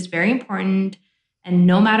 Food is very important. And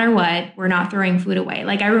no matter what, we're not throwing food away.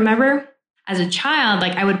 Like I remember as a child,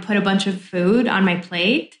 like I would put a bunch of food on my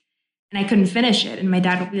plate and I couldn't finish it. And my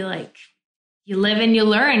dad would be like, you live and you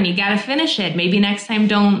learn, you got to finish it. Maybe next time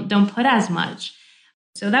don't put as much.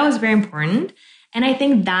 So that was very important. And I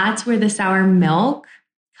think that's where the sour milk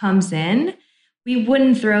comes in. We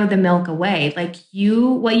wouldn't throw the milk away. Like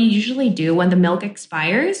what you usually do when the milk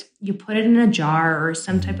expires, you put it in a jar or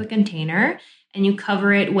some type of container and you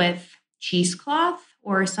cover it with cheesecloth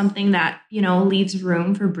or something that, you know, leaves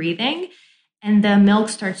room for breathing. And the milk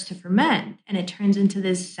starts to ferment and it turns into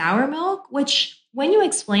this sour milk, which when you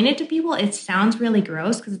explain it to people, it sounds really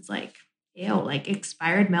gross because it's like, ew, like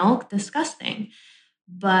expired milk, disgusting.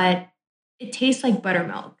 But it tastes like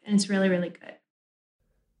buttermilk and it's really, really good.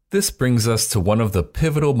 This brings us to one of the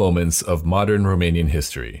pivotal moments of modern Romanian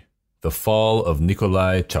history, the fall of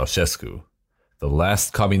Nicolae Ceausescu, the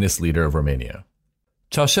last communist leader of Romania.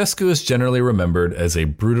 Ceausescu is generally remembered as a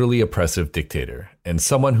brutally oppressive dictator and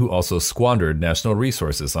someone who also squandered national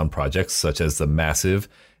resources on projects such as the massive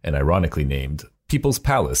and ironically named People's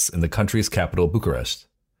Palace in the country's capital, Bucharest.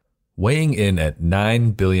 Weighing in at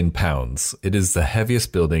 £9 billion, it is the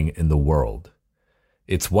heaviest building in the world.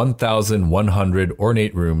 Its 1,100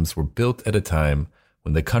 ornate rooms were built at a time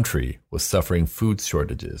when the country was suffering food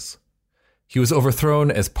shortages. He was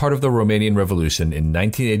overthrown as part of the Romanian Revolution in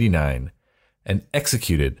 1989 and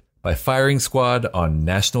executed by firing squad on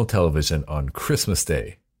national television on Christmas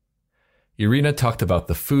Day. Irina talked about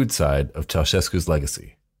the food side of Ceausescu's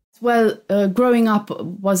legacy. Well, growing up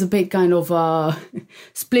was a big kind of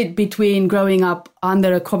split between growing up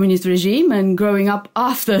under a communist regime and growing up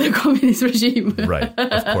after the communist regime. Right,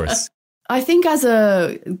 of course. I think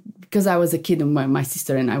because I was a kid and my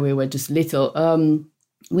sister and I, we were just little,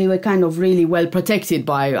 we were kind of really well protected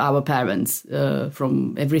by our parents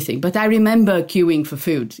from everything. But I remember queuing for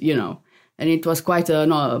food, you know, and it was quite a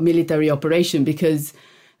military operation because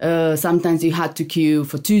sometimes you had to queue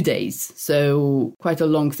for 2 days. So quite a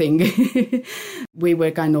long thing. We were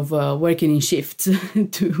kind of working in shifts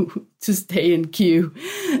to stay in queue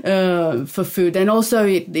for food. And also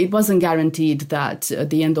it wasn't guaranteed that at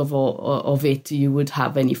the end of it, you would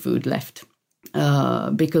have any food left.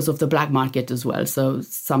 Because of the black market as well. So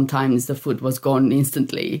sometimes the food was gone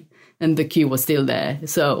instantly and the queue was still there.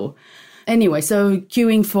 So Anyway, so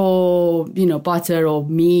queuing for, butter or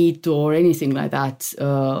meat or anything like that,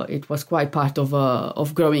 it was quite part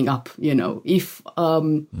of growing up, If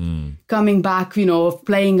coming back,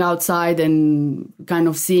 playing outside and kind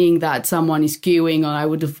of seeing that someone is queuing, I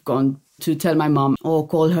would have gone to tell my mom or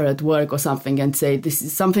call her at work or something and say,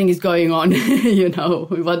 something is going on,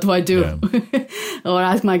 what do I do? Yeah. Or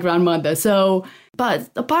ask my grandmother. So,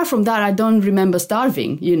 but apart from that, I don't remember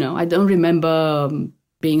starving, I don't remember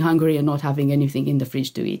being hungry and not having anything in the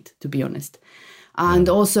fridge to eat, to be honest. And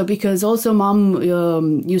also because mom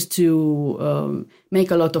used to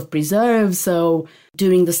make a lot of preserves. So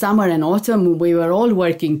during the summer and autumn, we were all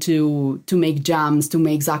working to make jams, to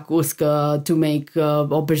make zakuska, to make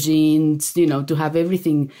aubergines, to have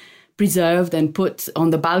everything preserved and put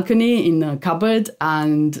on the balcony in a cupboard.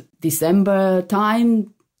 And December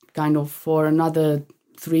time, kind of for another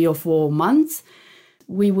 3 or 4 months,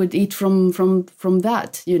 we would eat from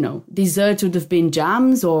that, Dessert would have been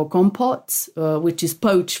jams or compotes, which is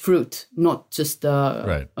poached fruit, not just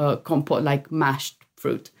a compote like mashed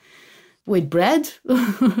fruit, with bread.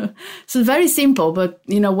 So very simple, but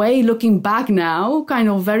in a way, looking back now, kind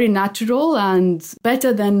of very natural and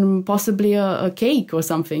better than possibly a cake or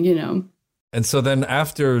something, And so then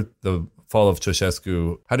after the fall of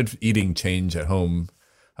Ceausescu, how did eating change at home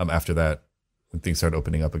after that, when things started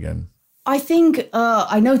opening up again? I think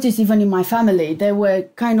I noticed even in my family, there were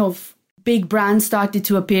kind of big brands started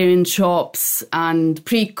to appear in shops and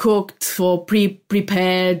pre-cooked or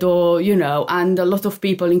pre-prepared or, and a lot of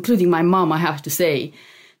people, including my mom, I have to say,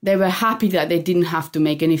 they were happy that they didn't have to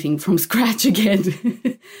make anything from scratch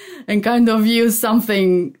again and kind of use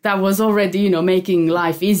something that was already, making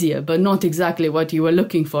life easier, but not exactly what you were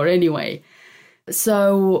looking for anyway.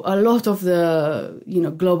 So a lot of the,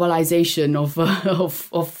 globalization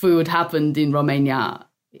of food happened in Romania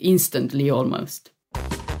instantly almost.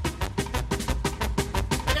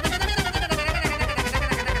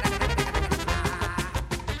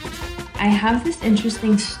 I have this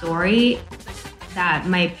interesting story that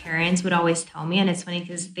my parents would always tell me. And it's funny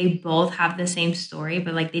because they both have the same story,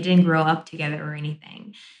 but like they didn't grow up together or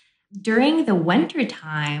anything. During the winter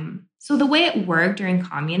time, so the way it worked during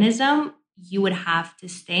communism, you would have to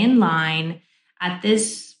stay in line at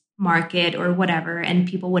this market or whatever, and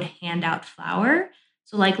people would hand out flour.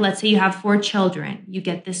 So like, let's say you have 4 children, you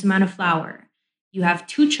get this amount of flour. You have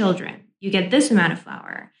 2 children, you get this amount of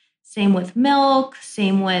flour. Same with milk,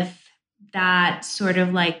 same with that sort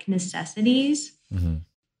of like necessities. Mm-hmm.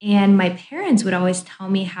 And my parents would always tell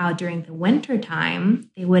me how during the winter time,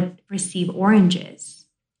 they would receive oranges.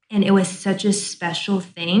 And it was such a special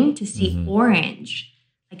thing to see orange.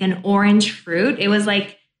 Like an orange fruit. It was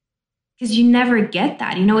like, because you never get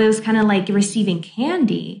that, it was kind of like receiving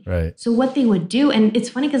candy. Right. So what they would do, and it's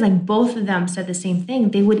funny because like both of them said the same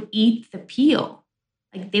thing, they would eat the peel.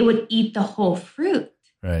 Like they would eat the whole fruit.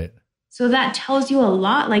 Right. So that tells you a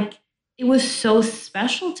lot. Like it was so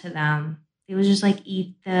special to them. They would just like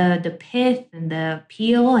eat the pith and the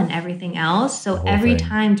peel and everything else. So every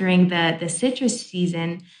time during the citrus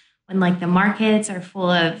season, when like the markets are full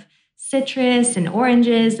of citrus and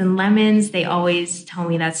oranges and lemons, they always tell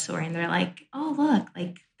me that story. And they're like, oh, look,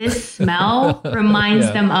 like this smell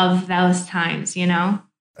reminds them of those times,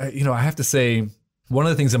 I have to say, one of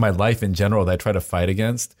the things in my life in general that I try to fight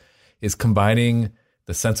against is combining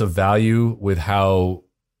the sense of value with how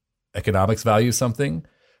economics value something.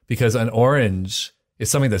 Because an orange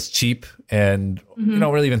is something that's cheap and you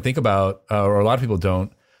don't really even think about, or a lot of people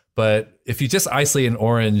don't. But if you just isolate an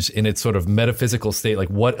orange in its sort of metaphysical state, like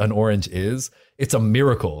what an orange is, it's a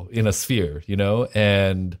miracle in a sphere,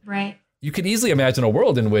 and you can easily imagine a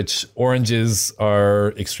world in which oranges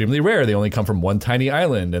are extremely rare. They only come from one tiny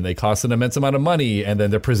island and they cost an immense amount of money. And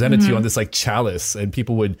then they're presented to you on this like chalice, and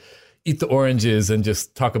people would eat the oranges and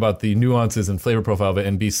just talk about the nuances and flavor profile of it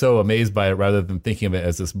and be so amazed by it rather than thinking of it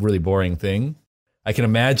as this really boring thing. I can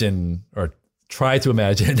imagine, or try to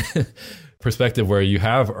imagine, perspective where you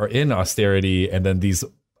are in austerity and then these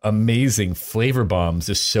amazing flavor bombs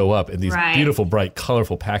just show up in these beautiful, bright,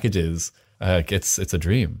 colorful packages. It's a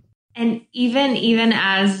dream. And even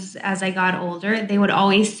as I got older, they would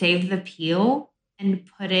always save the peel and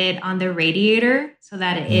put it on the radiator so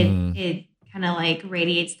that it kind of like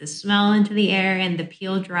radiates the smell into the air and the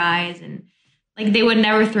peel dries, and like they would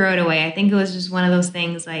never throw it away. I think it was just one of those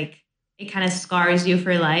things like it kind of scars you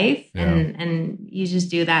for life and you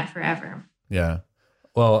just do that forever. Yeah.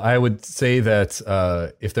 Well, I would say that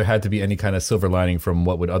if there had to be any kind of silver lining from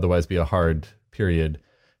what would otherwise be a hard period,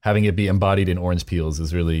 having it be embodied in orange peels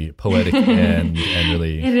is really poetic and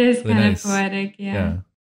really it is really kind nice. of poetic. Yeah.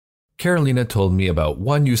 Carolina told me about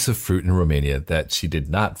one use of fruit in Romania that she did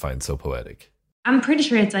not find so poetic. I'm pretty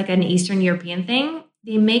sure it's like an Eastern European thing.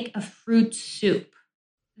 They make a fruit soup.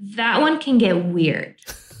 That one can get weird.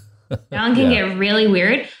 That one can get really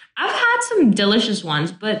weird. I've had some delicious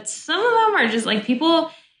ones, but some of them are just like people,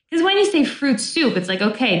 because when you say fruit soup, it's like,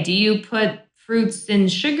 okay, do you put fruits in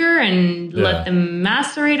sugar and let them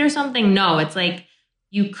macerate or something? No, it's like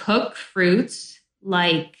you cook fruits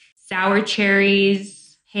like sour cherries,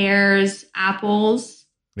 pears, apples,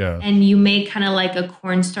 and you make kind of like a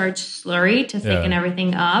cornstarch slurry to thicken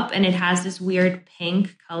everything up. And it has this weird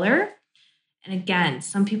pink color. And again,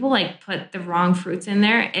 some people like put the wrong fruits in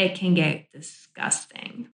there. It can get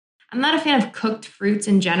disgusting. I'm not a fan of cooked fruits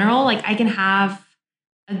in general. Like I can have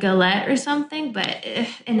a galette or something, but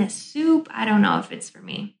in a soup, I don't know if it's for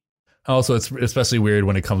me. Also, it's especially weird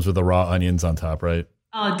when it comes with the raw onions on top, right?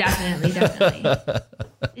 Oh, definitely.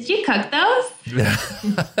 Did you cook those? Yeah.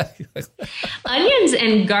 Onions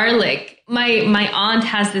and garlic. My aunt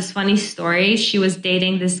has this funny story. She was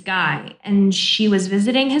dating this guy and she was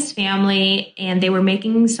visiting his family and they were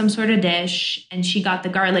making some sort of dish and she got the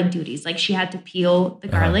garlic duties. Like she had to peel the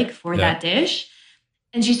garlic for that dish.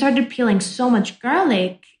 And she started peeling so much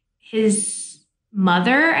garlic. His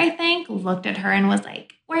mother, I think, looked at her and was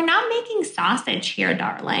like, "We're not making sausage here,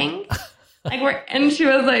 darling." And she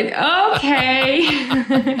was like,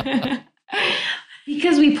 "Okay."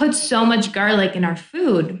 Because we put so much garlic in our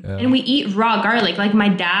food and we eat raw garlic. Like my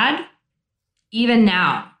dad, even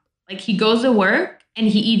now, like he goes to work and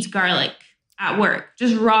he eats garlic at work,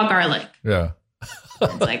 just raw garlic. Yeah.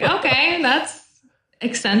 It's like, okay, that's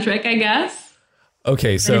eccentric, I guess.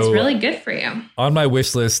 Okay, so but it's really good for you. On my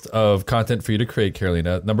wish list of content for you to create,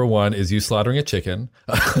 Carolina, number 1 is you slaughtering a chicken.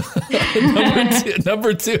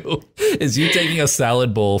 Number two is you taking a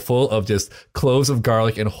salad bowl full of just cloves of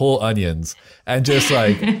garlic and whole onions and just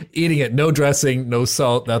like eating it, no dressing, no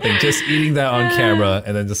salt, nothing, just eating that on camera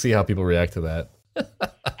and then to see how people react to that.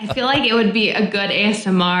 I feel like it would be a good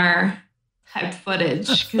ASMR type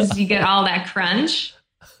footage because you get all that crunch.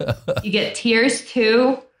 You get tears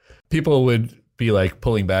too. People would be like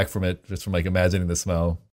pulling back from it just from like imagining the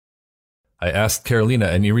smell. I asked Carolina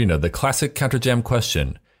and Irina the classic Counterjam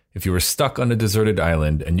question. If you were stuck on a deserted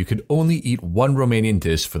island and you could only eat one Romanian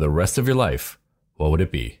dish for the rest of your life, what would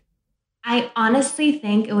it be? I honestly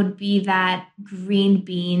think it would be that green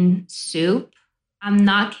bean soup. I'm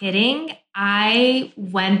not kidding. I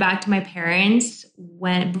went back to my parents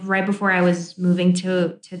right before I was moving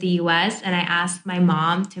to the US and I asked my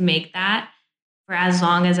mom to make that for as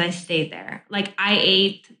long as I stayed there. Like I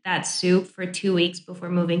ate that soup for 2 weeks before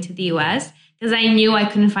moving to the US because I knew I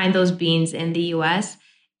couldn't find those beans in the US.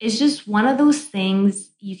 It's just one of those things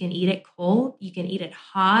you can eat it cold, you can eat it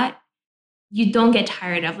hot. You don't get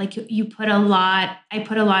tired of. Like I put a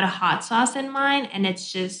lot of hot sauce in mine and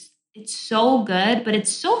it's so good, but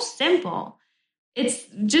it's so simple. It's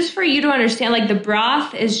just for you to understand, like the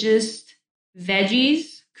broth is just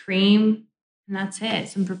veggies, cream, and that's it.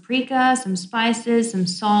 Some paprika, some spices, some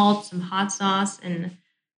salt, some hot sauce, and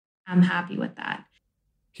I'm happy with that.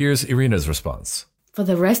 Here's Irina's response. For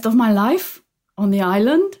the rest of my life on the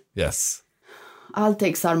island? Yes. I'll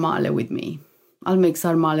take sarmale with me. I'll make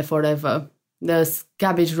sarmale forever. There's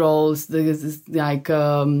cabbage rolls, there's like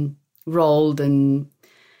rolled and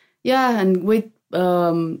with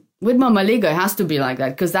mamaliga it has to be like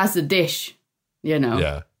that because that's the dish, you know.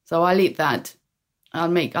 Yeah. So I'll eat that.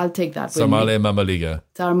 I'll take that with Sarmale me. mamaliga.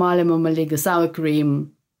 Sarmale mamaliga, sour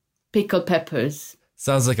cream, pickled peppers.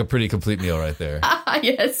 Sounds like a pretty complete meal right there.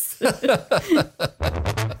 Yes.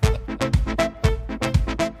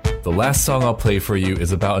 The last song I'll play for you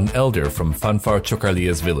is about an elder from Fanfare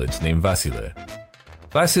Ciocărlia's village named Vasile.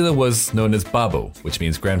 Vasile was known as Babo, which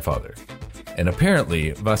means grandfather. And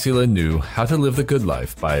apparently, Vasile knew how to live the good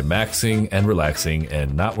life by maxing and relaxing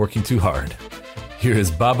and not working too hard. Here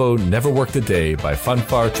is Babo Never Worked a Day by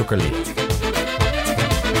Fanfare Ciocărlia.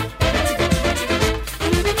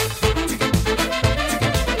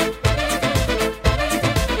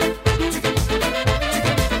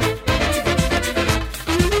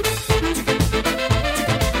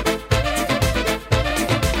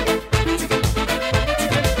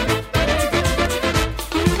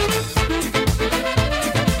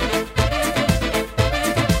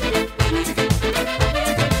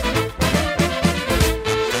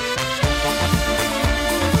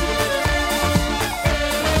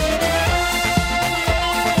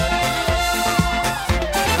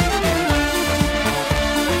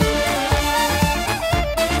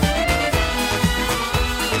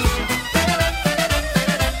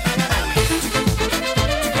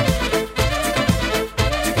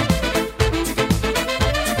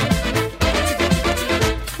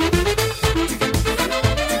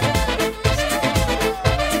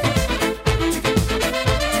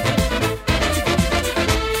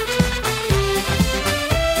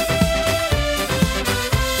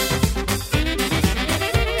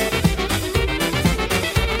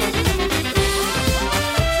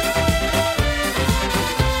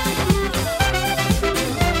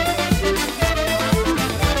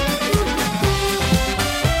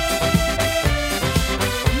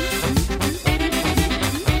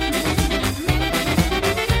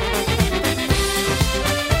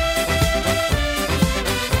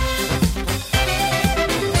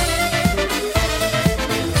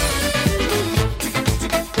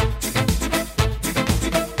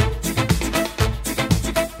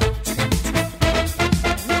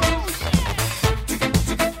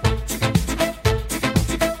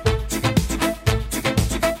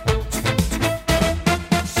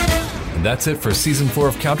 That's it for Season 4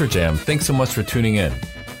 of Counter Jam. Thanks so much for tuning in.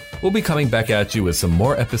 We'll be coming back at you with some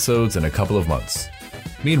more episodes in a couple of months.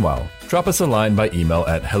 Meanwhile, drop us a line by email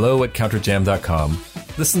at hello@counterjam.com,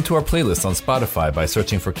 listen to our playlist on Spotify by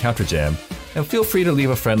searching for Counter Jam, and feel free to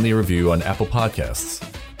leave a friendly review on Apple Podcasts.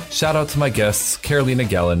 Shout out to my guests, Carolina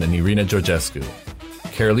Gelen and Irina Georgescu.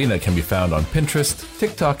 Carolina can be found on Pinterest,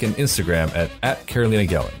 TikTok, and Instagram at Carolina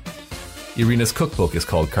Gelen. Irina's cookbook is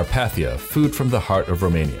called Carpathia, Food from the Heart of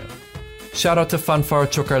Romania. Shout out to Fanfare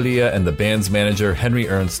Ciocărlia and the band's manager, Henry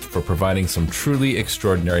Ernst, for providing some truly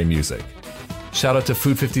extraordinary music. Shout out to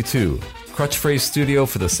Food 52, Crutch Phrase Studio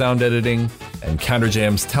for the sound editing, and Counter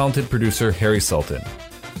Jam's talented producer, Harry Sultan.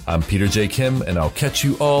 I'm Peter J. Kim, and I'll catch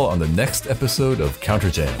you all on the next episode of Counter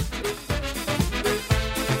Jam.